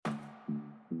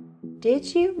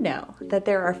Did you know that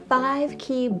there are 5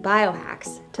 key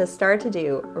biohacks to start to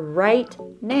do right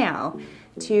now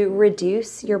to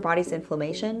reduce your body's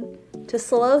inflammation, to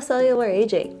slow cellular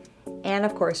aging, and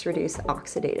of course reduce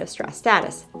oxidative stress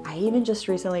status? I even just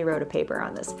recently wrote a paper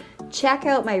on this. Check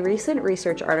out my recent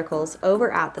research articles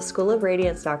over at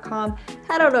theschoolofradiance.com.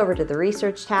 Head on over to the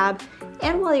research tab,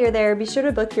 and while you're there, be sure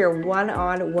to book your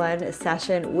one-on-one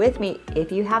session with me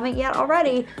if you haven't yet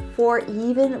already, for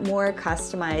even more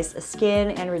customized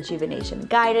skin and rejuvenation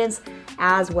guidance,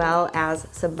 as well as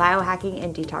some biohacking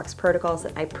and detox protocols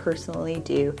that I personally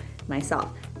do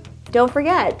myself. Don't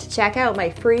forget to check out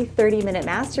my free 30-minute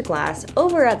masterclass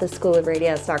over at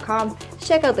theschoolofradiance.com.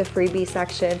 Check out the freebie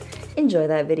section, enjoy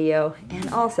that video,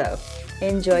 and also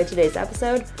enjoy today's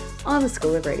episode on the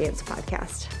School of Radiance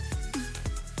podcast.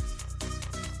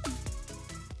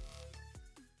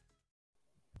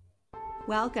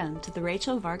 Welcome to the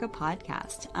Rachel Varga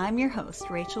podcast. I'm your host,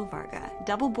 Rachel Varga,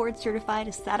 double board certified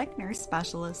aesthetic nurse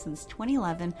specialist since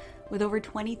 2011 with over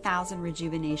 20,000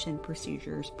 rejuvenation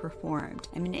procedures performed.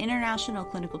 I'm an international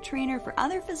clinical trainer for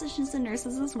other physicians and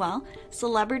nurses as well,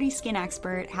 celebrity skin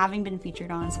expert, having been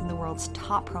featured on some of the world's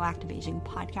top proactive aging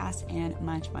podcasts, and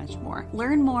much, much more.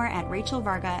 Learn more at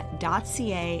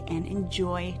rachelvarga.ca and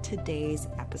enjoy today's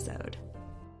episode.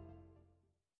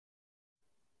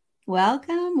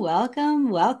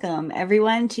 Welcome,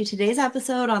 everyone, to today's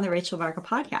episode on the Rachel Varga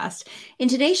podcast. In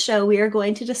today's show, we are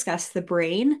going to discuss the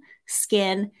brain,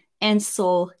 skin, and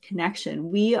soul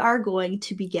connection. We are going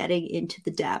to be getting into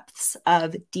the depths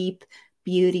of deep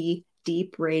beauty,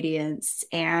 deep radiance,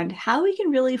 and how we can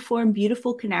really form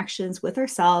beautiful connections with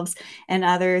ourselves and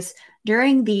others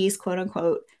during these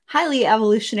quote-unquote highly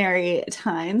evolutionary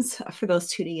times, for those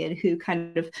tuning in who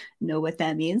kind of know what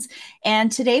that means.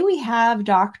 And today we have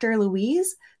Dr.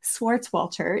 Louise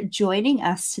Swartswalter joining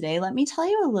us today. Let me tell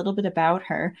you a little bit about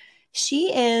her.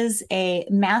 She is a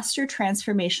master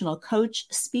transformational coach,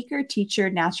 speaker,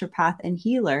 teacher, naturopath, and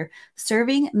healer,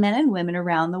 serving men and women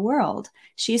around the world.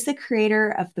 She's the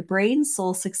creator of the Brain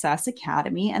Soul Success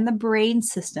Academy and the Brain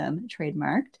System,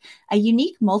 trademarked, a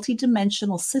unique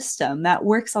multidimensional system that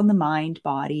works on the mind,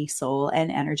 body, soul,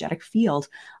 and energetic field,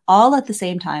 all at the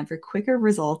same time for quicker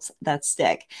results that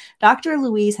stick. Dr.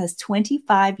 Louise has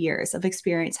 25 years of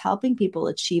experience helping people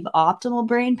achieve optimal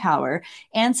brain power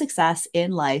and success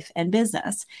in life and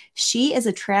business. She is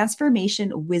a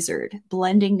transformation wizard,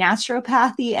 blending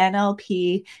naturopathy,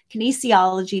 NLP,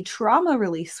 kinesiology, trauma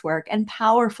release work, and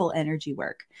powerful energy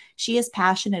work. She is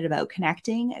passionate about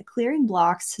connecting, clearing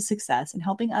blocks to success, and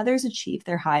helping others achieve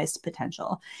their highest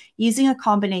potential. Using a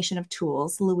combination of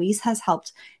tools, Louise has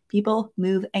helped people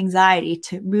move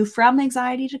from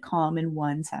anxiety to calm in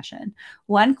one session.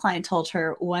 One client told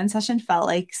her one session felt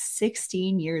like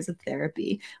 16 years of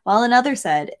therapy, while another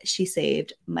said, "She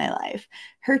saved my life."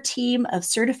 Her team of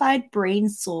certified brain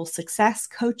soul success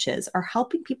coaches are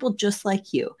helping people just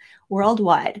like you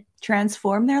worldwide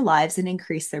transform their lives and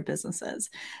increase their businesses.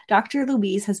 Dr.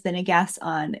 Louise has been a guest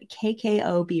on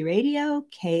KKOB Radio,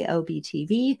 KOB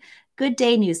TV, Good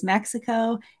Day News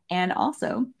Mexico, and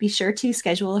also be sure to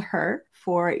schedule her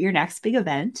for your next big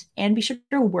event and be sure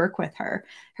to work with her.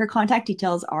 Her contact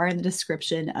details are in the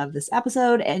description of this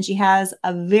episode, and she has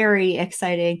a very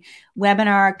exciting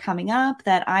webinar coming up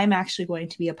that I'm actually going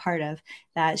to be a part of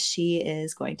that she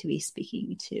is going to be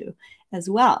speaking to as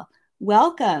well.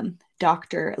 Welcome,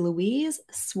 Dr. Louise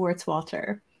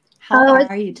Swartswalter. How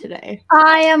are you today?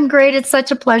 I am great. It's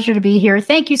such a pleasure to be here.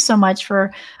 Thank you so much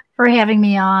for having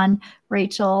me on,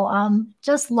 Rachel.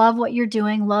 Just love what you're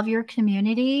doing, love your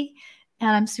community,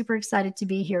 and I'm super excited to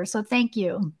be here. So thank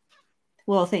you.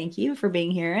 Well, thank you for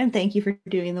being here, and thank you for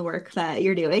doing the work that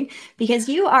you're doing, because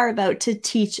you are about to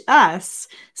teach us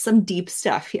some deep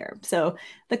stuff here. So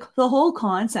the whole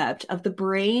concept of the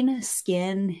brain,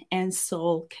 skin, and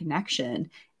soul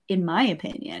connection, in my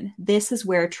opinion, this is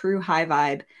where true high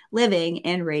vibe living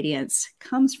and radiance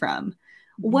comes from.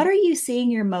 What are you seeing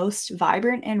your most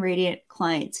vibrant and radiant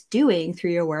clients doing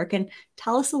through your work? And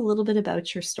tell us a little bit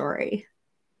about your story.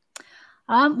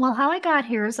 Well, how I got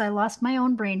here is I lost my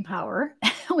own brain power.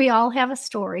 We all have a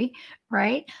story,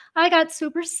 right? I got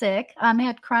super sick. I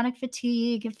had chronic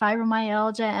fatigue,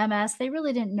 fibromyalgia, MS. They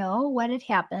really didn't know what had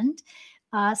happened.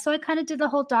 So I kind of did the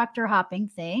whole doctor hopping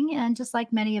thing. And just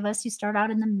like many of us, you start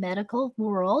out in the medical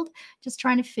world, just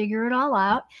trying to figure it all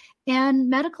out. And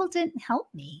medical didn't help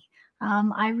me.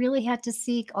 I really had to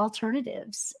seek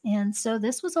alternatives. And so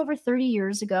this was over 30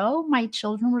 years ago. My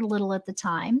children were little at the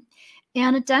time.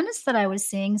 And a dentist that I was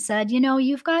seeing said,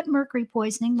 you've got mercury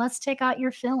poisoning. Let's take out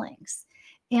your fillings.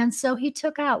 And so he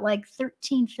took out like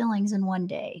 13 fillings in one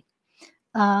day.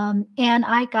 And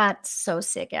I got so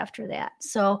sick after that.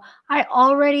 So I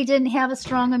already didn't have a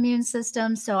strong immune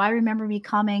system. So I remember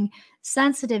becoming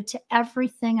sensitive to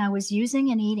everything I was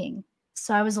using and eating.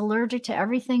 So I was allergic to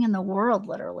everything in the world,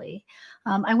 literally.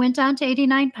 I went down to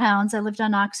 89 pounds. I lived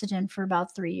on oxygen for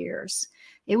about 3 years.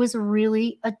 It was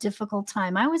really a difficult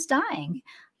time. I was dying.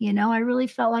 I really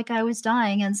felt like I was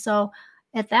dying. And so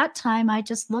at that time, I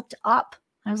just looked up.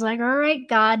 I was like, all right,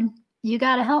 God, you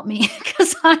got to help me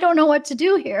because I don't know what to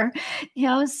do here.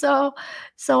 So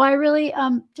I really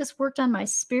just worked on my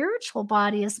spiritual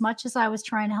body as much as I was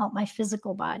trying to help my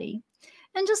physical body.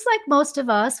 And just like most of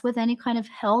us with any kind of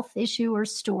health issue or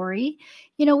story,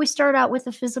 we start out with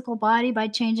the physical body by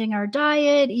changing our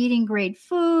diet, eating great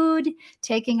food,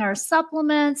 taking our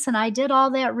supplements. And I did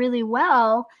all that really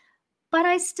well, but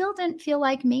I still didn't feel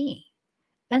like me.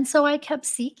 And so I kept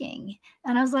seeking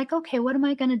and I was like, okay, what am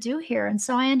I going to do here? And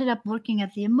so I ended up looking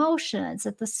at the emotions,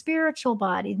 at the spiritual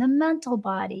body, the mental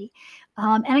body.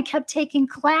 And I kept taking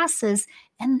classes.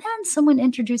 And then someone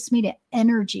introduced me to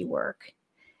energy work.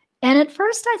 And at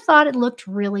first I thought it looked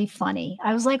really funny.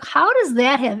 I was like, how does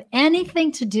that have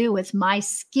anything to do with my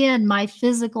skin, my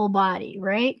physical body,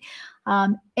 right?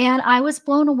 And I was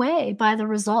blown away by the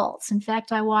results. In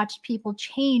fact, I watched people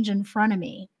change in front of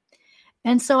me.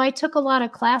 And so I took a lot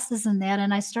of classes in that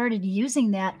and I started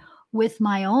using that with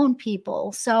my own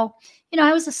people. So,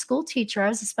 I was a school teacher, I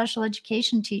was a special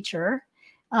education teacher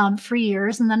for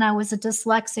years. And then I was a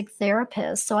dyslexic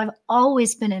therapist. So I've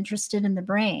always been interested in the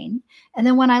brain. And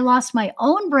then when I lost my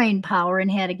own brain power and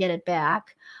had to get it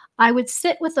back, I would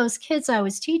sit with those kids I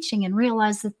was teaching and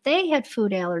realize that they had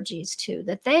food allergies too,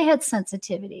 that they had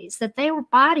sensitivities, that their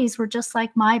bodies were just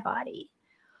like my body.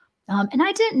 And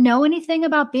I didn't know anything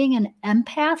about being an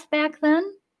empath back then,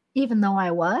 even though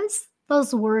I was.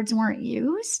 Those words weren't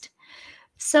used.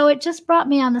 So it just brought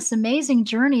me on this amazing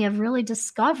journey of really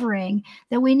discovering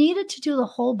that we needed to do the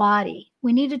whole body.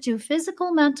 We needed to do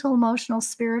physical, mental, emotional,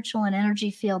 spiritual, and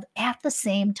energy field at the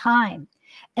same time.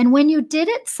 And when you did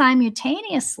it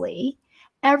simultaneously,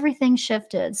 everything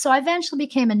shifted. So I eventually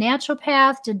became a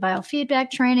naturopath, did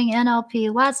biofeedback training,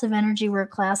 NLP, lots of energy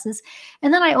work classes.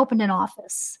 And then I opened an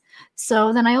office.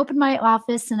 So then I opened my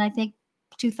office in, I think,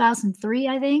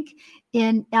 2003,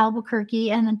 in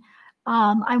Albuquerque. And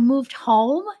I moved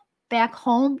back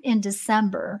home in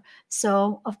December.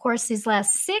 So, of course, these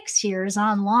last 6 years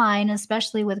online,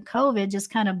 especially with COVID, just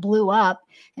kind of blew up.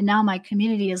 And now my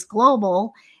community is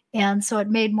global. And so it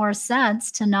made more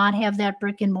sense to not have that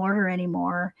brick and mortar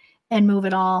anymore and move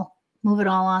it all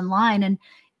online.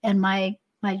 And my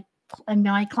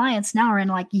clients now are in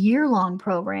like year-long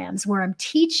programs where I'm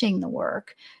teaching the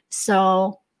work.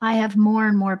 So I have more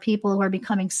and more people who are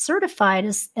becoming certified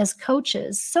as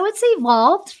coaches. So it's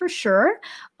evolved for sure.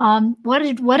 What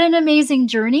an amazing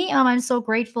journey. I'm so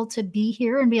grateful to be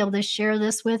here and be able to share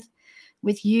this with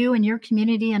you and your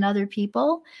community and other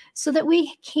people so that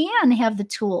we can have the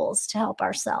tools to help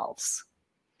ourselves.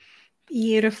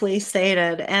 Beautifully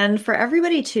stated. And for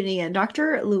everybody tuning in,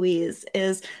 Dr. Louise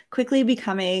is quickly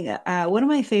becoming one of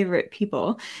my favorite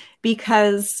people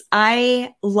because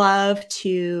I love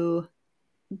to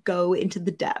go into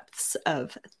the depths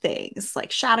of things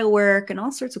like shadow work and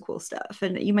all sorts of cool stuff.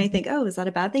 And you might think, oh, is that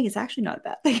a bad thing? It's actually not a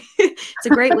bad thing. It's a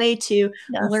great way to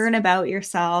Yes. learn about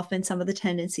yourself and some of the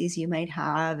tendencies you might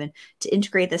have and to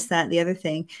integrate this, that, and the other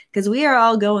thing, because we are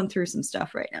all going through some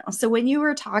stuff right now. So when you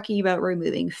were talking about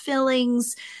removing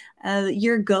fillings,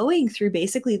 you're going through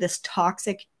basically this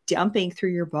toxic dumping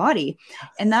through your body.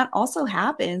 And that also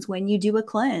happens when you do a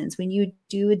cleanse, when you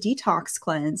do a detox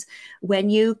cleanse, when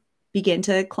you begin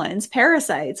to cleanse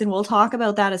parasites. And we'll talk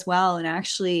about that as well. And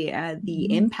actually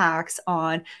the impacts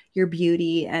on your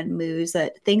beauty and moods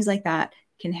that things like that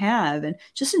can have. And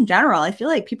just in general, I feel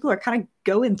like people are kind of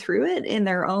going through it in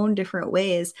their own different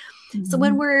ways. So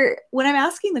when I'm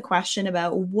asking the question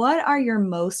about what are your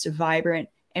most vibrant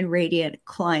and radiant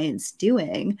clients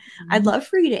doing, I'd love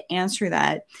for you to answer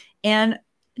that. And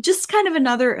just kind of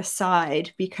another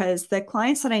aside, because the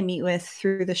clients that I meet with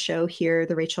through the show here,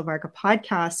 the Rachel Varga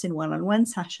podcast in one-on-one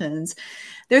sessions,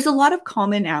 there's a lot of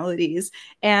commonalities.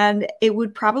 And it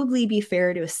would probably be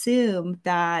fair to assume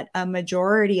that a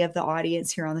majority of the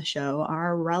audience here on the show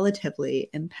are relatively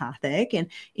empathic and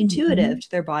intuitive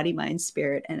to their body, mind,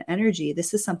 spirit, and energy.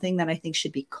 This is something that I think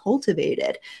should be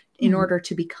cultivated in order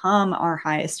to become our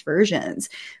highest versions.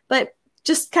 But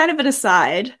just kind of an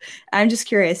aside, I'm just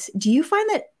curious, do you find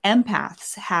that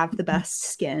empaths have the best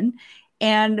skin?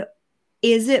 And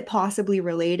is it possibly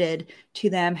related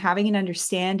to them having an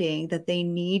understanding that they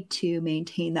need to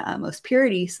maintain the utmost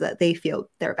purity so that they feel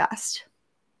their best?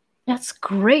 That's a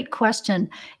great question.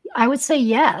 I would say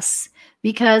yes,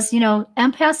 because,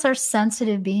 empaths are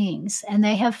sensitive beings and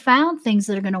they have found things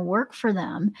that are going to work for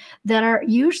them that are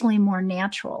usually more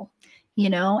natural,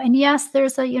 and yes,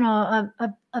 there's a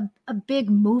big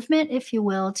movement, if you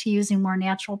will, to using more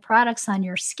natural products on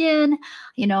your skin,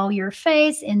 your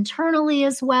face internally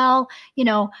as well.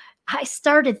 I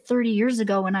started 30 years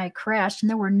ago when I crashed and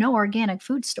there were no organic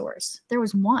food stores. There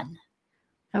was one.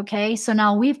 Okay, so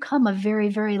now we've come a very,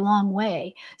 very long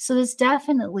way. So there's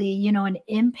definitely, an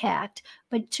impact.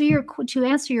 But to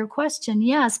answer your question,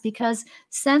 yes, because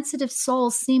sensitive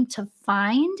souls seem to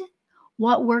find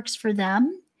what works for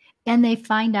them, and they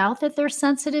find out that they're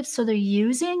sensitive, so they're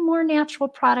using more natural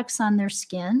products on their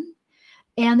skin,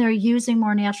 and they're using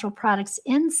more natural products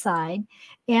inside.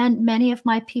 And many of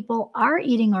my people are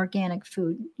eating organic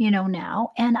food,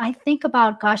 now. And I think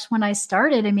about, gosh, when I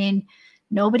started, I mean,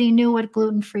 nobody knew what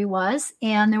gluten-free was,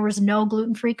 and there was no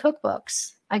gluten-free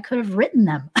cookbooks. I could have written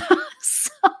them.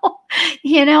 So,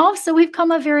 so we've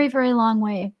come a very, very long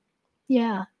way.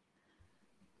 Yeah.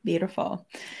 Beautiful.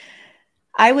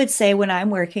 I would say when I'm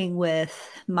working with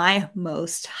my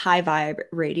most high vibe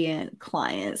radiant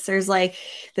clients, there's like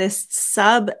this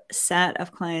subset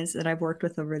of clients that I've worked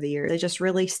with over the years. They just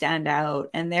really stand out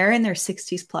and they're in their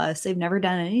 60s plus. They've never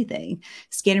done anything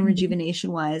skin and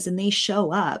rejuvenation wise. And they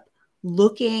show up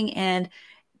looking and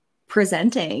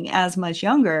presenting as much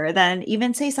younger than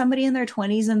even say somebody in their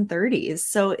 20s and 30s.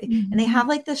 So, and they have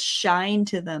like this shine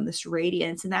to them, this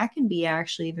radiance, and that can be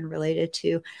actually even related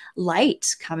to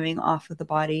light coming off of the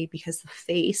body because the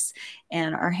face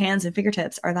and our hands and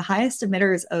fingertips are the highest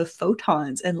emitters of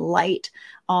photons and light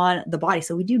on the body.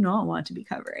 So we do not want to be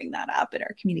covering that up in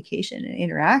our communication and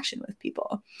interaction with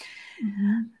people.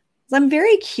 So I'm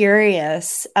very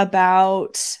curious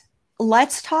about,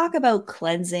 let's talk about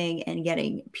cleansing and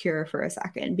getting pure for a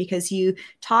second, because you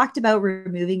talked about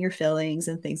removing your fillings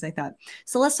and things like that.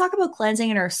 So let's talk about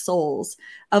cleansing in our souls,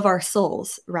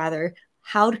 rather.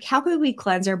 How can we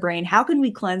cleanse our brain? How can we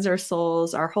cleanse our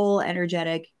souls, our whole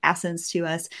energetic essence to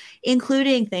us,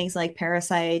 including things like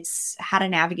parasites, how to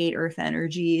navigate earth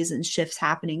energies and shifts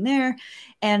happening there,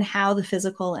 and how the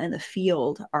physical and the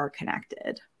field are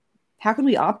connected? How can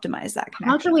we optimize that connection?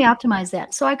 How can we optimize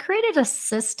that? So I created a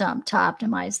system to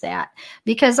optimize that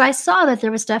because I saw that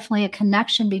there was definitely a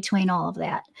connection between all of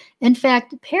that. In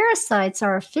fact, parasites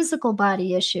are a physical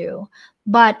body issue,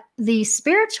 but the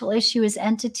spiritual issue is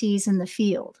entities in the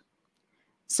field.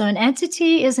 So an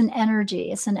entity is an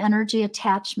energy. It's an energy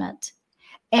attachment.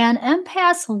 And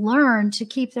empaths learn to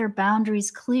keep their boundaries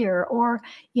clear or,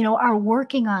 are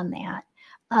working on that.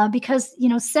 Because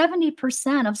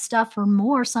 70% of stuff or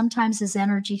more sometimes is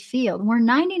energy field. We're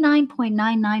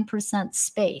 99.99%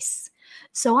 space.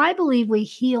 So I believe we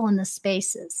heal in the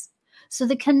spaces. So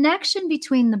the connection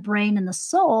between the brain and the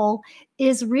soul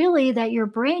is really that your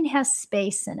brain has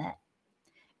space in it.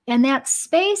 And that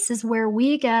space is where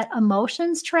we get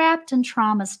emotions trapped and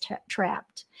traumas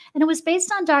trapped. And it was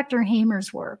based on Dr.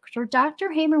 Hamer's work.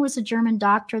 Dr. Hamer was a German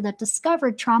doctor that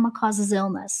discovered trauma causes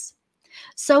illness.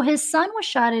 So his son was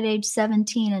shot at age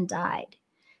 17 and died.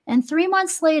 And 3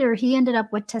 months later, he ended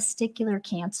up with testicular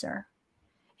cancer.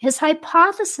 His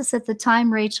hypothesis at the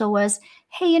time, Rachel, was,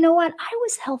 hey, you know what? I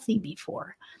was healthy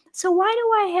before. So why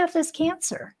do I have this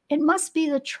cancer? It must be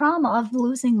the trauma of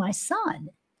losing my son.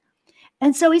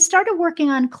 And so he started working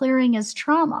on clearing his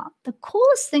trauma. The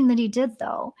coolest thing that he did,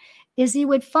 though, is he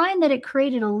would find that it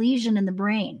created a lesion in the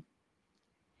brain.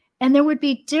 And there would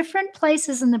be different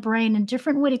places in the brain and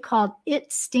different what he called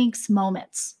it stinks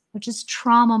moments, which is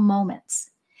trauma moments.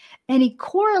 And he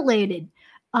correlated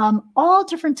all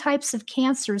different types of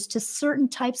cancers to certain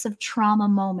types of trauma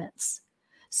moments.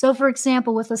 So, for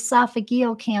example, with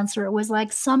esophageal cancer, it was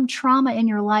like some trauma in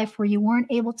your life where you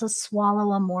weren't able to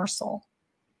swallow a morsel.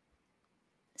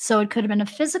 So it could have been a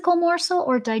physical morsel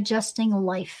or digesting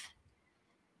life.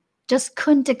 Just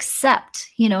couldn't accept,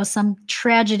 some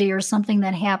tragedy or something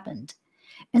that happened.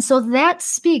 And so that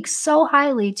speaks so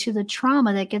highly to the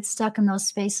trauma that gets stuck in those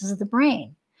spaces of the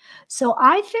brain. So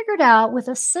I figured out with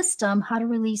a system how to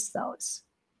release those.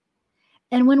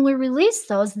 And when we release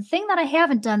those, the thing that I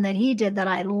haven't done that he did that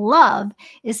I love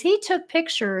is he took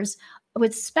pictures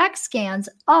with SPECT scans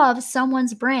of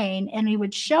someone's brain, and he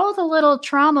would show the little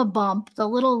trauma bump, the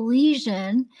little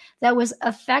lesion that was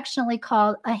affectionately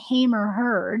called a Hamer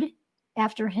herd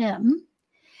after him.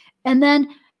 And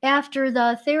then after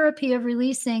the therapy of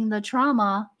releasing the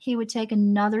trauma, he would take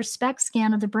another SPECT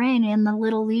scan of the brain and the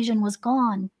little lesion was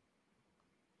gone.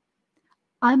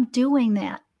 I'm doing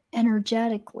that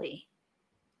energetically.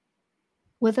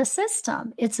 with a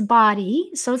system. It's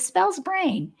body, so it spells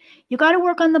brain. You got to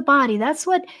work on the body. That's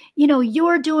what,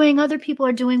 you're doing, other people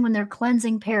are doing when they're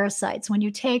cleansing parasites, when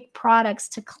you take products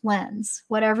to cleanse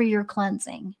whatever you're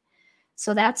cleansing.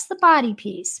 So that's the body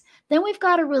piece. Then we've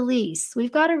got to release.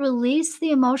 We've got to release the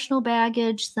emotional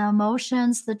baggage, the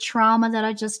emotions, the trauma that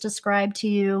I just described to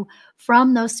you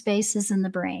from those spaces in the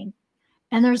brain.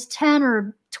 And there's 10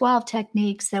 or 12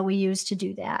 techniques that we use to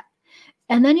do that.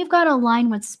 And then you've got to align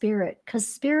with spirit, because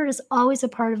spirit is always a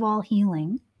part of all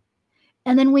healing.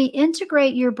 And then we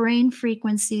integrate your brain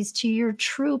frequencies to your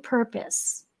true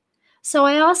purpose. So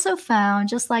I also found,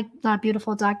 just like the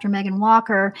beautiful Dr. Megan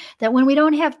Walker, that when we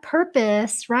don't have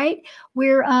purpose, right, we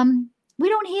don't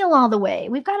heal all the way.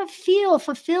 We've got to feel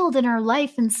fulfilled in our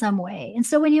life in some way. And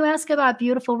so when you ask about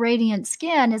beautiful, radiant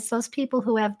skin, it's those people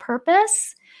who have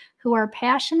purpose, who are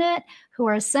passionate, who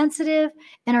are sensitive,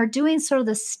 and are doing sort of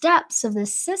the steps of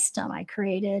this system I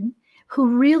created,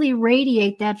 who really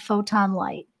radiate that photon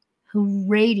light, who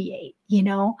radiate,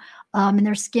 and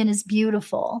their skin is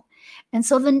beautiful. And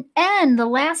so the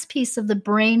last piece of the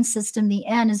brain system, the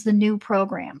N, is the new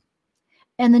program.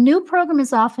 And the new program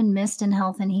is often missed in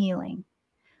health and healing.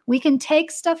 We can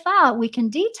take stuff out, we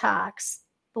can detox,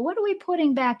 but what are we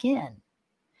putting back in?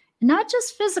 Not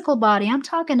just physical body, I'm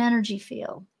talking energy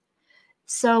field.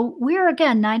 So we're,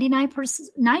 again,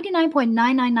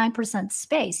 99.999%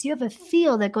 space. You have a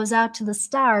field that goes out to the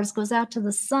stars, goes out to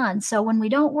the sun. So when we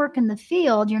don't work in the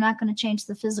field, you're not going to change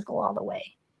the physical all the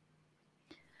way.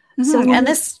 So, and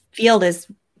this field is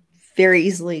very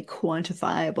easily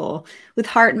quantifiable with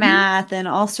heart math and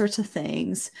all sorts of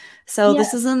things. So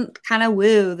this isn't kind of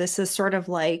woo. This is sort of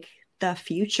like the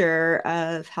future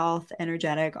of health,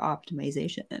 energetic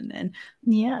optimization, and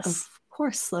of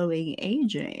course, slowing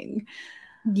aging.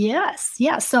 Yes.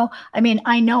 Yeah. So, I mean,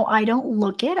 I know I don't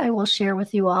look it. I will share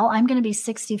with you all. I'm going to be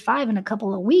 65 in a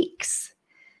couple of weeks.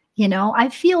 I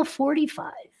feel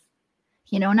 45.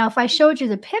 Now if I showed you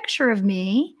the picture of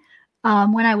me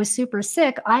when I was super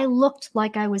sick, I looked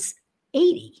like I was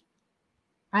 80.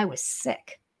 I was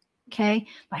sick. Okay.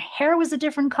 My hair was a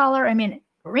different color. I mean,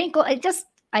 wrinkle. I was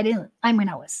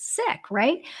sick.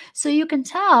 Right. So you can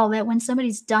tell that when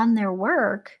somebody's done their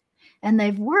work, and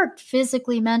they've worked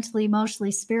physically, mentally,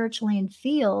 emotionally, spiritually, and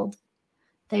field,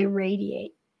 they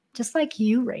radiate, just like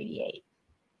you radiate.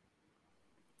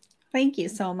 Thank you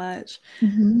so much.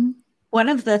 Mm-hmm. One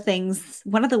of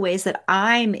the ways that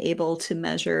I'm able to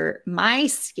measure my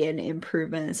skin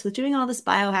improvements with doing all this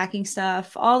biohacking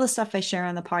stuff, all the stuff I share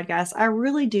on the podcast, I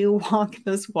really do walk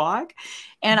this walk.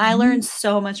 And I learned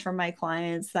so much from my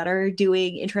clients that are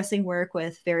doing interesting work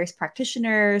with various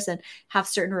practitioners and have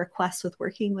certain requests with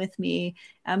working with me.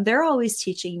 They're always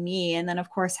teaching me. And then, of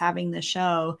course, having the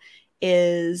show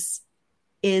is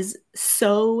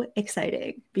so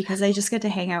exciting because I just get to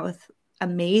hang out with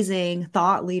amazing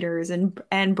thought leaders and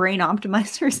brain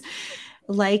optimizers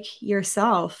like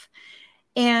yourself.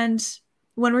 And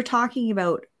when we're talking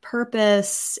about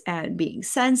purpose and being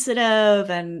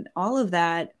sensitive and all of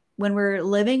that, when we're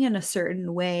living in a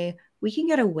certain way, we can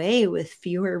get away with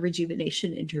fewer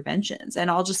rejuvenation interventions. And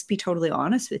I'll just be totally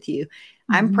honest with you.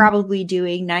 I'm probably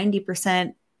doing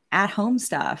 90% at home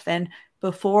stuff. And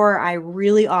before I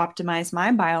really optimized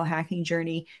my biohacking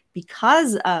journey,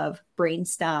 because of brain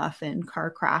stuff and car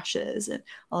crashes and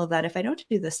all of that, if I don't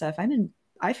do this stuff,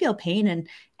 I feel pain and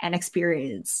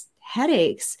experience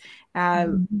headaches.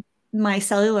 My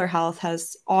cellular health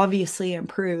has obviously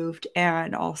improved,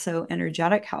 and also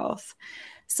energetic health.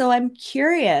 So I'm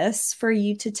curious for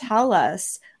you to tell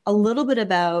us a little bit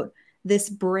about this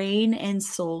brain and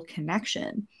soul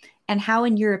connection, and how,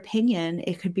 in your opinion,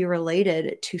 it could be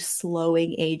related to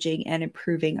slowing aging and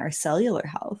improving our cellular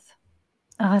health.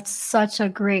 Oh, that's such a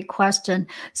great question.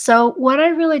 So what I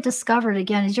really discovered,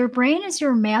 again, is your brain is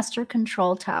your master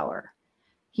control tower,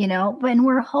 and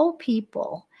we're whole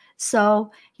people.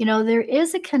 So, there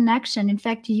is a connection. In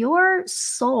fact, your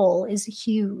soul is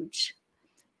huge.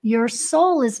 Your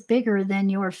soul is bigger than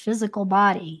your physical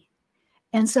body.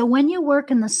 And so when you work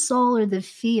in the soul or the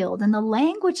field, and the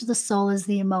language of the soul is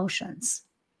the emotions.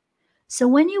 So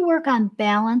when you work on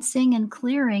balancing and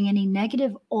clearing any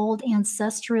negative old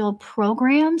ancestral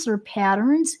programs or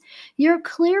patterns, you're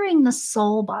clearing the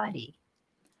soul body.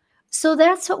 So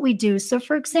that's what we do. So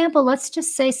for example, let's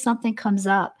just say something comes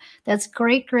up that's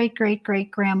great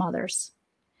grandmothers.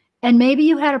 And maybe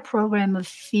you had a program of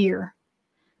fear.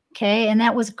 Okay. And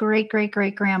that was great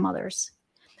grandmothers.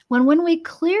 When we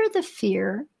clear the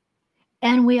fear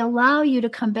and we allow you to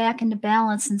come back into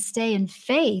balance and stay in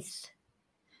faith,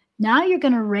 now you're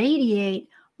going to radiate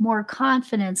more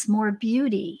confidence, more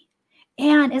beauty,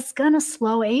 and it's going to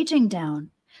slow aging down.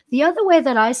 The other way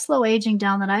that I slow aging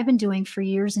down that I've been doing for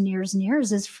years and years and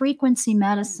years is frequency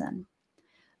medicine.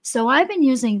 So I've been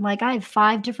using, like, I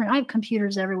have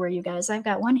computers everywhere, you guys. I've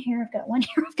got one here, I've got one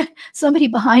here, I've got somebody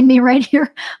behind me right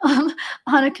here on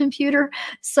a computer.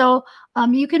 So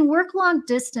you can work long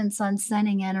distance on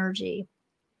sending energy.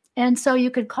 And so you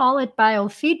could call it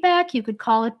biofeedback, you could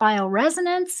call it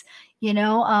bioresonance.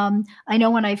 I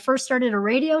know when I first started a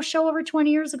radio show over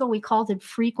 20 years ago, we called it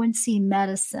frequency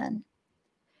medicine.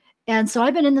 And so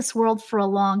I've been in this world for a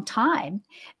long time.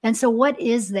 And so what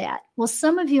is that? Well,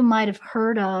 some of you might have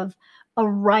heard of a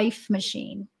Rife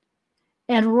machine.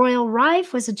 And Royal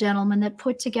Rife was a gentleman that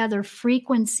put together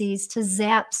frequencies to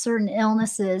zap certain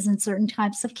illnesses and certain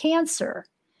types of cancer.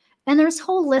 And there's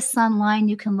whole lists online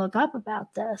you can look up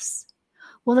about this.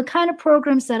 Well, the kind of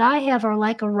programs that I have are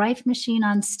like a Rife machine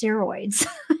on steroids.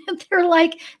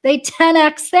 They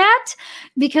 10x that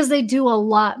because they do a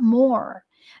lot more.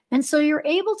 And so you're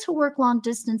able to work long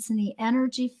distance in the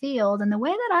energy field. And the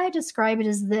way that I describe it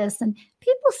is this, and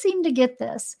people seem to get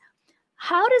this.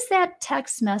 How does that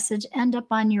text message end up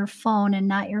on your phone and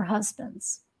not your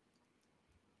husband's?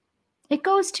 It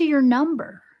goes to your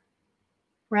number,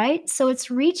 right? So it's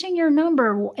reaching your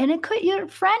number, and your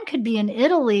friend could be in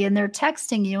Italy and they're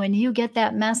texting you and you get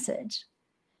that message.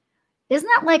 Isn't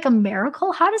that like a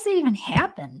miracle? How does it even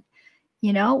happen?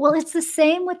 Well, it's the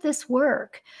same with this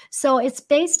work. So it's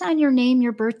based on your name,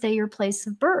 your birthday, your place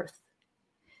of birth.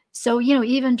 So,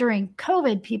 even during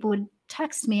COVID, people would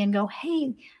text me and go,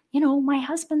 hey, my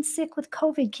husband's sick with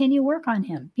COVID. Can you work on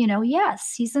him?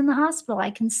 Yes, he's in the hospital.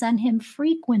 I can send him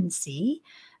frequency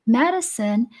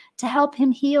medicine to help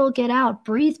him heal, get out,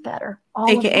 breathe better.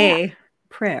 AKA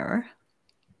prayer.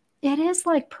 It is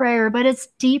like prayer, but it's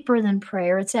deeper than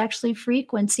prayer. It's actually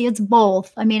frequency. It's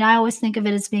both. I mean, I always think of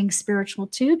it as being spiritual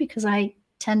too, because I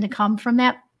tend to come from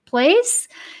that place,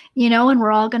 and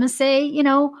we're all going to say,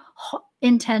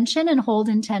 intention and hold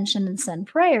intention and send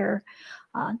prayer.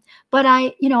 But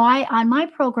on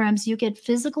my programs, you get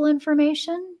physical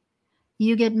information,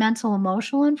 you get mental,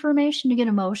 emotional information, you get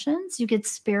emotions, you get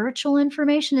spiritual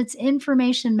information. It's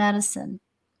information medicine.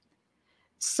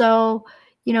 So,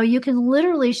 you can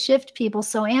literally shift people.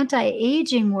 So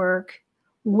anti-aging work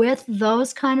with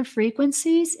those kind of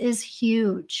frequencies is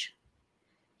huge.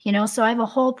 So I have a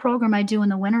whole program I do in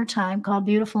the wintertime called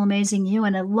Beautiful Amazing You,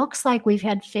 and it looks like we've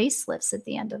had facelifts at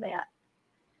the end of that.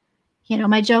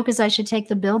 My joke is I should take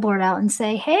the billboard out and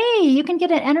say, hey, you can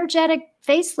get an energetic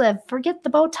facelift. Forget the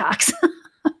Botox.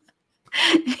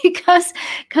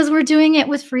 because we're doing it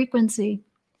with frequency.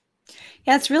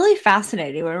 Yeah, it's really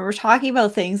fascinating when we're talking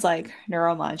about things like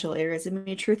neuromodulators. I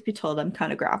mean, truth be told, I'm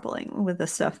kind of grappling with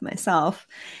this stuff myself.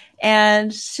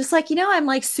 And it's just like, I'm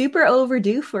like super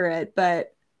overdue for it,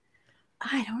 but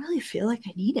I don't really feel like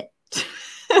I need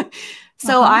it.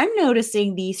 So I'm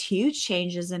noticing these huge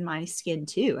changes in my skin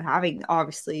too, having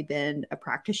obviously been a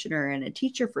practitioner and a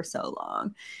teacher for so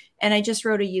long. And I just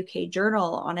wrote a UK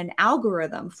journal on an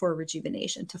algorithm for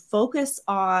rejuvenation to focus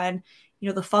on,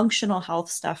 the functional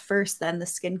health stuff first, then the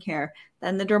skincare,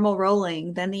 then the dermal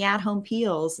rolling, then the at-home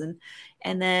peels,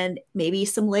 and then maybe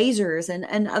some lasers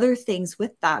and other things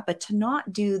with that, but to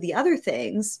not do the other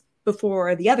things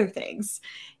before the other things.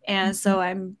 And so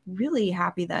I'm really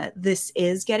happy that this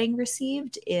is getting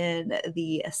received in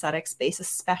the aesthetic space,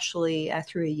 especially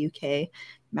through a UK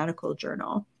medical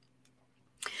journal.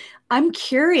 I'm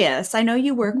curious. I know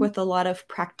you work with a lot of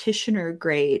practitioner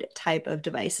grade type of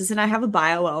devices, and I have a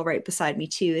BioWell right beside me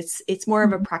too. It's more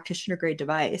of a practitioner grade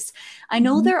device. I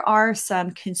know there are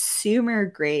some consumer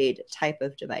grade type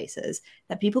of devices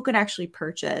that people can actually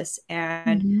purchase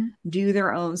and do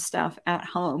their own stuff at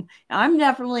home. Now, I'm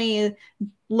definitely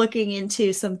looking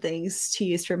into some things to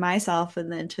use for myself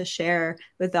and then to share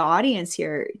with the audience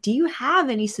here. Do you have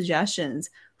any suggestions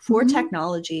for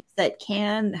technology that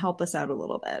can help us out a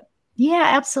little bit? Yeah,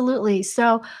 absolutely.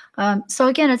 So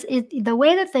again, the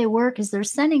way that they work is they're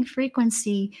sending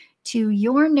frequency to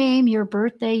your name, your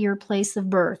birthday, your place of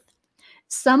birth.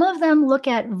 Some of them look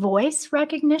at voice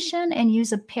recognition and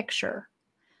use a picture.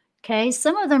 Okay.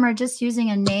 Some of them are just using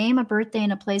a name, a birthday,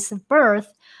 and a place of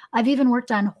birth. I've even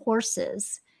worked on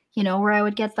horses, where I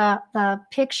would get the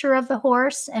picture of the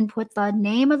horse and put the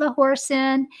name of the horse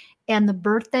in and the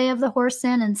birthday of the horse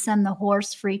in and send the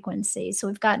horse frequency. So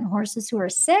we've gotten horses who are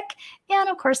sick, and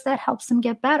of course that helps them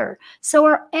get better. So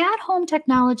our at-home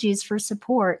technologies for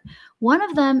support, one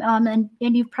of them, and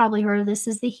you've probably heard of this,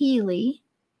 is the Healy.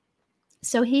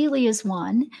 So Healy is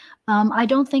one. I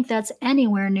don't think that's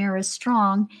anywhere near as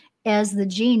strong as the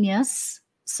Genius.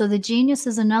 So the Genius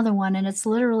is another one, and it's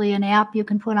literally an app you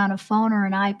can put on a phone or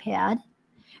an iPad,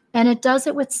 and it does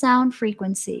it with sound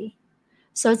frequency.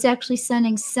 So it's actually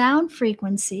sending sound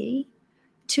frequency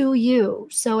to you.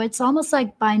 So it's almost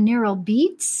like binaural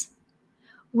beats,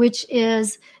 which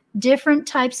is different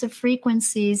types of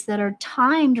frequencies that are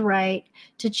timed right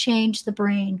to change the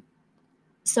brain.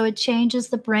 So it changes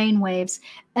the brain waves.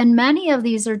 And many of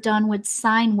these are done with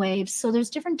sine waves. So there's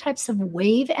different types of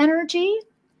wave energy.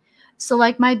 So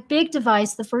like my big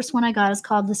device, the first one I got is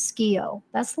called the Skio.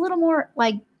 That's a little more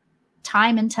like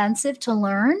time intensive to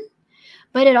learn,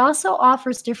 but it also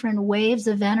offers different waves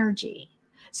of energy.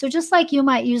 So just like you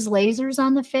might use lasers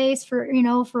on the face for,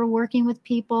 for working with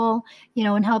people,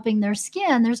 and helping their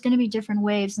skin, there's going to be different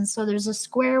waves. And so there's a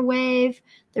square wave,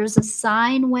 there's a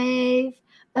sine wave.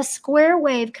 A square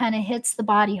wave kind of hits the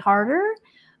body harder,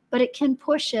 but it can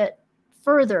push it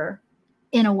further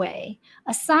in a way.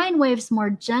 A sine wave's more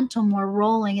gentle, more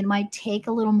rolling. It might take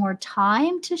a little more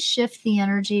time to shift the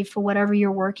energy for whatever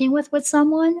you're working with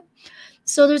someone.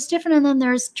 So there's different, and then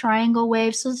there's triangle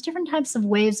waves. So there's different types of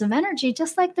waves of energy,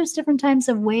 just like there's different types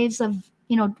of waves of,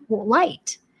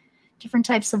 light, different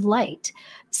types of light.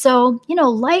 So,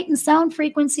 light and sound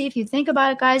frequency, if you think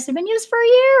about it, guys, have been used for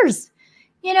years,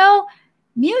 Oh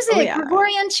music, yeah.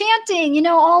 Gregorian chanting,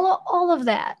 all of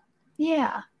that.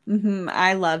 Yeah.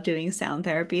 I love doing sound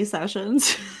therapy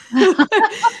sessions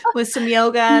with some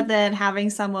yoga, then having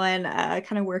someone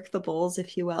kind of work the bowls,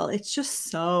 if you will. It's just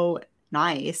so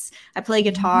nice. I play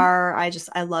guitar.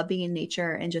 I love being in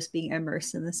nature and just being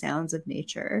immersed in the sounds of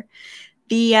nature.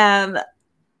 The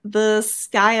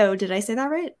Skio, did I say that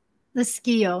right? The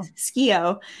Skio.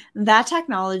 Skio, that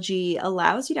technology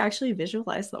allows you to actually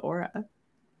visualize the aura.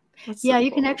 That's Yeah, so you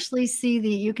can cool. actually see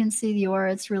the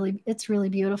aura. It's really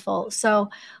beautiful. So,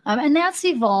 and that's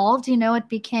evolved. It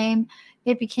became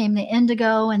the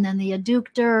Indigo, and then the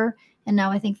Adductor, and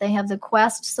now I think they have the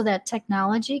Quest. So that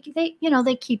technology,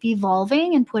 they keep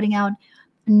evolving and putting out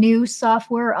new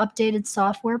software, updated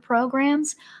software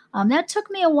programs. That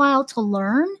took me a while to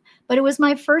learn, but it was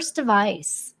my first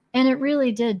device, and it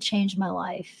really did change my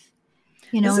life.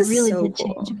 It This is really so did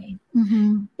change cool. me.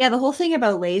 Mm-hmm. Yeah, the whole thing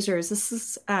about lasers, this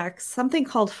is something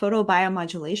called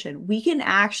photobiomodulation. We can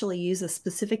actually use a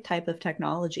specific type of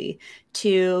technology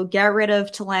to get rid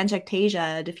of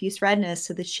telangiectasia, diffuse redness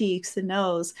to the cheeks, the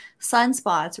nose,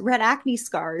 sunspots, red acne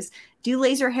scars, do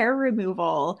laser hair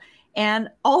removal, and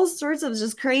all sorts of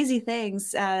just crazy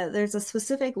things. There's a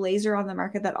specific laser on the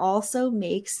market that also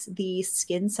makes the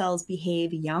skin cells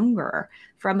behave younger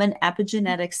from an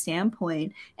epigenetic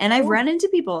standpoint. And I've Cool. run into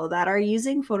people that are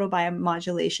using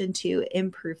photobiomodulation to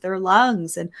improve their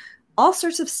lungs and all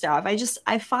sorts of stuff.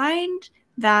 I find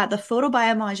that the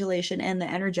photobiomodulation and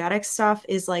the energetic stuff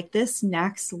is like this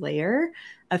next layer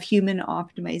of human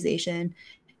optimization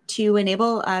to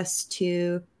enable us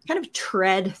to kind of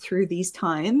tread through these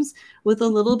times with a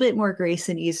little bit more grace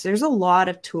and ease. There's a lot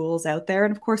of tools out there.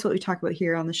 And of course, what we talk about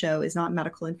here on the show is not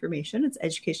medical information, it's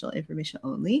educational information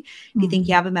only. If you think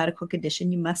you Mm-hmm. have a medical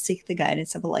condition, you must seek the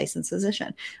guidance of a licensed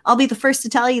physician. I'll be the first to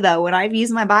tell you, though, when I've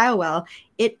used my BioWell,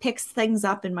 it picks things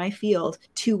up in my field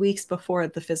 2 weeks before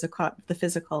the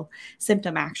physical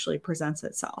symptom actually presents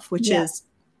itself, which Yeah. is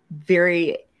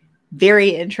very, very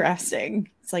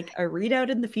interesting. It's like a readout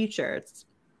in the future.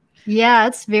 Yeah,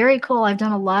 it's very cool. I've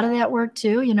done a lot of that work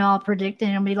too. I'll predict it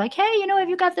and I'll be like, hey, have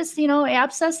you got this,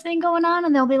 abscess thing going on?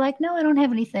 And they'll be like, no, I don't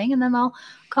have anything. And then they'll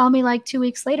call me like 2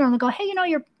 weeks later and they'll go, hey,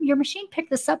 your machine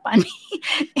picked this up on me.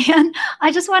 And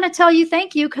I just want to tell you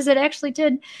thank you because it actually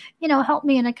did, help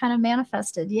me and it kind of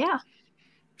manifested. Yeah.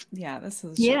 Yeah, this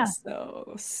is Yeah. just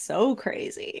so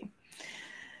crazy.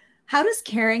 How does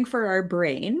caring for our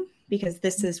brain, because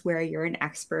this is where you're an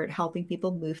expert helping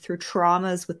people move through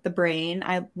traumas with the brain.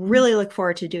 I really look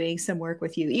forward to doing some work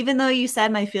with you. Even though you said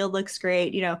my field looks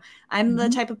great, I'm the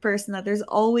Mm-hmm. type of person that there's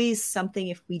always something,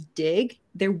 if we dig,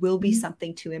 there will be Mm-hmm.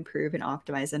 something to improve and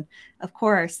optimize. And of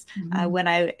course, Mm-hmm. when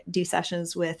I do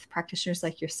sessions with practitioners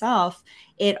like yourself,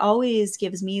 it always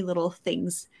gives me little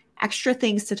things, extra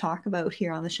things to talk about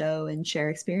here on the show and share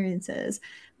experiences.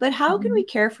 But how can Mm-hmm. we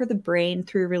care for the brain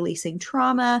through releasing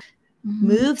trauma, Mm-hmm.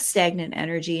 move stagnant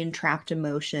energy and trapped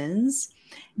emotions,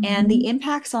 and Mm-hmm. the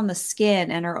impacts on the skin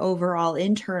and our overall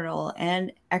internal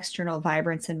and external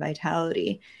vibrance and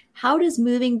vitality? How does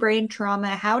moving brain trauma,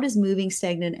 how does moving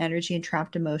stagnant energy and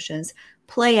trapped emotions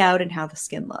play out in how the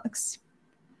skin looks?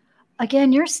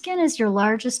 Again, your skin is your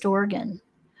largest organ.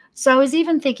 So I was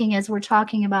even thinking as we're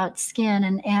talking about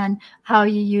skin and how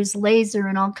you use laser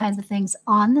and all kinds of things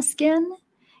on the skin,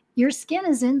 your skin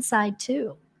is inside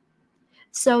too.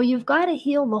 So you've got to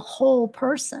heal the whole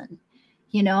person.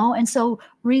 And so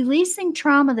releasing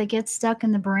trauma that gets stuck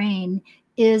in the brain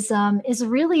is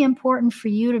really important for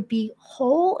you to be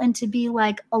whole and to be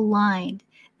like aligned.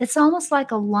 It's almost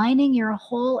like aligning your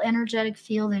whole energetic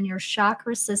field in your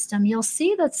chakra system. You'll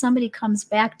see that somebody comes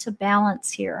back to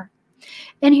balance here.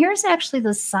 And here's actually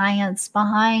the science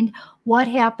behind what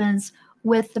happens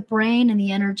with the brain and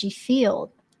the energy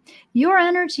field. Your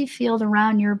energy field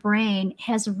around your brain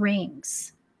has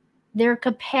rings. They're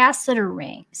capacitor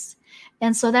rings.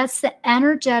 And so that's the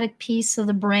energetic piece of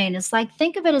the brain. It's like,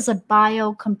 think of it as a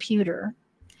biocomputer.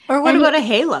 Or what And about a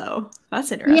halo?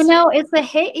 That's you interesting. know,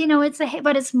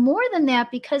 but it's more than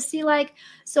that, because see, like,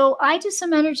 so I do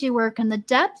some energy work in the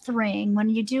depth ring. When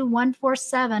you do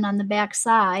 147 on the back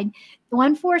side,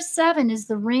 147 is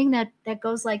the ring that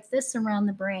goes like this around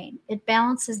the brain. It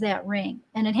balances that ring,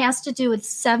 and it has to do with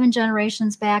 7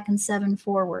 generations back and 7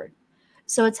 forward.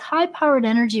 So it's high powered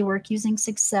energy work using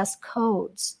success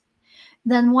codes.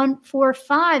 Then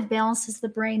 145 balances the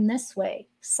brain this way,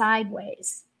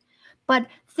 sideways. But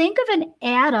think of an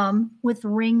atom with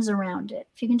rings around it.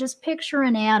 If you can just picture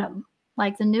an atom,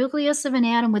 like the nucleus of an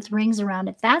atom with rings around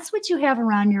it, that's what you have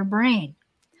around your brain.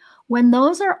 When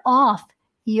those are off,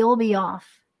 you'll be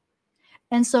off.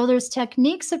 And so there's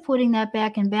techniques of putting that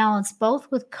back in balance, both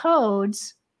with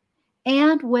codes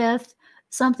and with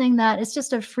something that is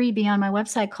just a freebie on my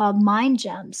website called Mind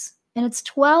Gems. And it's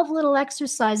 12 little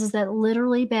exercises that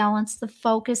literally balance the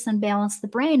focus and balance the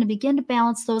brain and begin to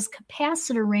balance those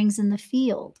capacitor rings in the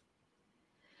field.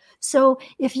 So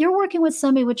if you're working with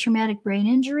somebody with traumatic brain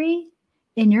injury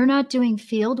and you're not doing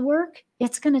field work,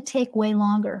 it's going to take way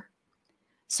longer.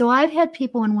 So I've had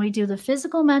people, when we do the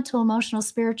physical, mental, emotional,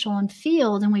 spiritual, and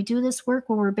field, and we do this work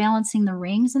where we're balancing the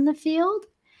rings in the field,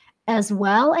 as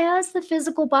well as the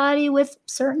physical body with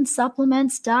certain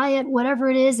supplements, diet, whatever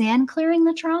it is, and clearing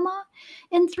the trauma,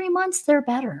 in 3 months, they're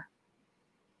better.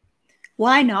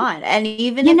 Why not? And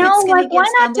even You if know, it's going to like, give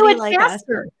why not do somebody it like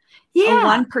faster? a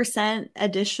Yeah. 1%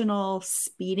 additional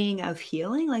speeding of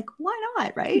healing, like why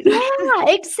not, right? Yeah,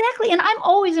 exactly. And I'm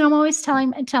always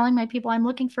telling my people I'm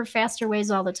looking for faster ways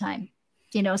all the time.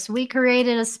 So we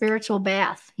created a spiritual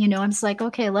bath. I'm just like,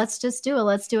 okay, let's just do it.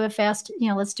 Let's do it fast.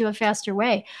 Let's do a faster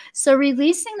way. So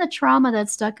releasing the trauma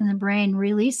that's stuck in the brain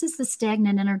releases the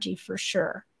stagnant energy for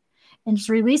sure. And just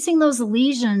releasing those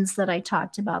lesions that I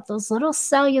talked about, those little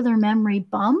cellular memory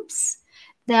bumps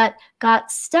that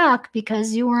got stuck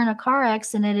because you were in a car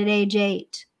accident at age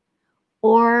 8,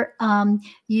 or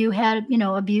you had,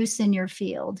 abuse in your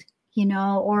field,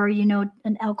 or,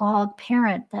 an alcoholic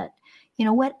parent that,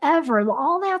 whatever,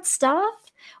 all that stuff,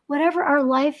 whatever our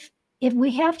life, if we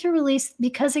have to release,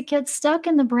 because it gets stuck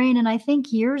in the brain. And I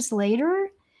think years later,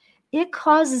 it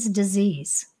causes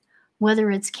disease,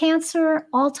 whether it's cancer,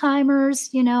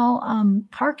 Alzheimer's,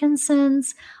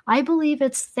 Parkinson's. I believe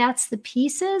that's the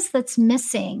pieces that's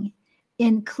missing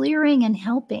in clearing and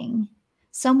helping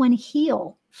someone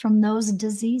heal from those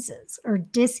diseases or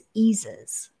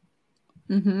diseases.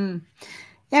 Mm-hmm.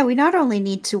 Yeah, we not only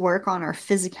need to work on our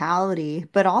physicality,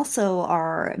 but also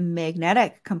our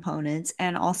magnetic components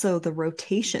and also the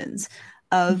rotations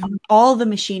of all the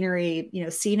machinery,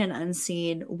 seen and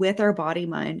unseen with our body,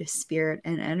 mind, spirit,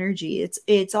 and energy.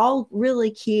 It's all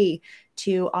really key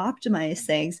to optimize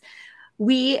things.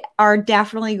 We are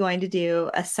definitely going to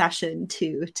do a session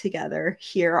 2 together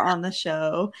here on the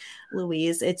show,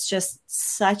 Louise. It's just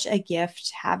such a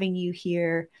gift having you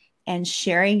here and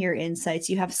sharing your insights.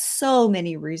 You have so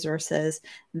many resources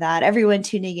that everyone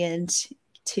tuning in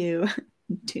to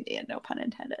tune in, no pun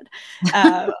intended,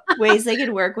 ways they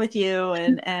can work with you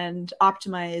and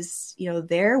optimize,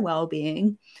 their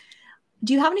well-being.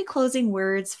 Do you have any closing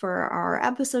words for our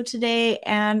episode today?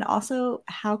 And also,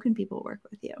 how can people work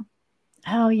with you?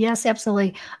 Oh, yes,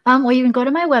 absolutely. Well, you can go to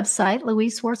my website,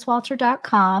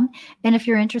 louiseswartswalter.com. And if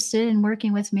you're interested in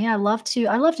working with me, I love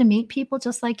to meet people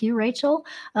just like you, Rachel.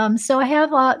 So I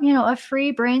have a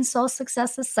free brain soul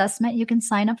success assessment. You can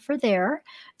sign up for there.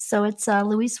 So it's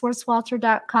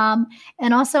louiseswartswalter.com.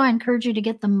 And also I encourage you to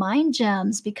get the Mind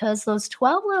Gems, because those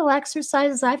 12 little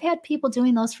exercises, I've had people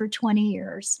doing those for 20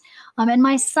 years. And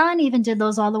my son even did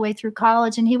those all the way through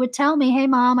college. And he would tell me, hey,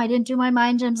 Mom, I didn't do my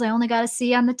Mind Gems. I only got a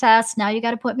C on the test. Now you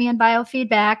got to put me in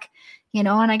biofeedback, and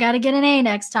I got to get an A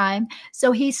next time.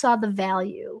 So he saw the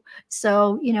value.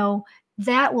 So,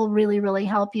 that will really, really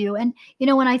help you. And,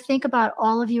 when I think about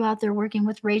all of you out there working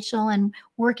with Rachel and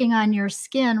working on your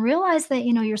skin, realize that,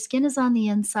 your skin is on the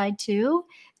inside too,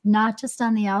 not just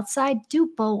on the outside.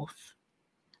 Do both.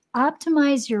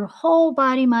 Optimize your whole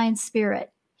body, mind,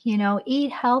 spirit.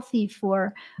 Eat healthy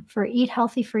for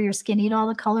your skin. Eat all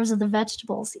the colors of the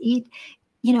vegetables. Eat,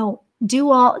 do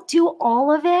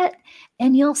all of it,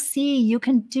 and you'll see you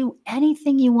can do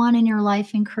anything you want in your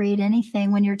life and create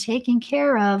anything when you're taking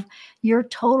care of your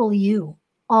total you,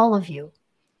 all of you.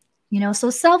 So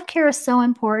self-care is so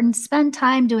important. Spend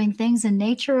time doing things in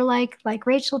nature like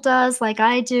Rachel does, like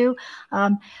I do.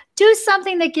 Do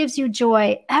something that gives you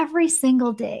joy every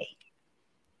single day.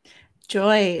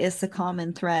 Joy is the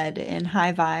common thread in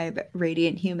high vibe,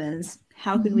 radiant humans.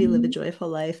 How can we live a Mhm. joyful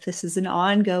life? This is an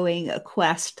ongoing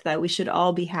quest that we should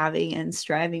all be having and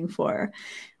striving for.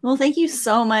 Well, thank you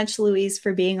so much, Louise,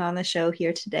 for being on the show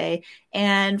here today.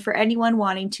 And for anyone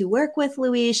wanting to work with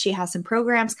Louise, she has some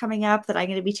programs coming up that I'm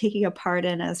going to be taking a part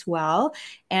in as well.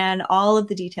 And all of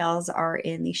the details are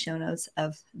in the show notes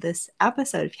of this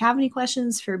episode. If you have any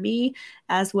questions for me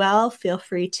as well, feel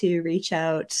free to reach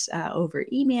out over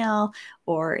email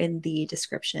or in the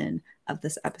description of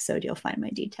this episode. You'll find my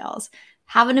details.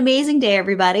 Have an amazing day,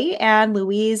 everybody. And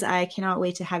Louise, I cannot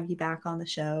wait to have you back on the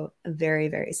show very,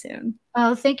 very soon.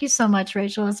 Oh, thank you so much,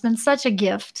 Rachel. It's been such a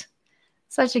gift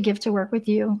to work with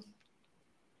you.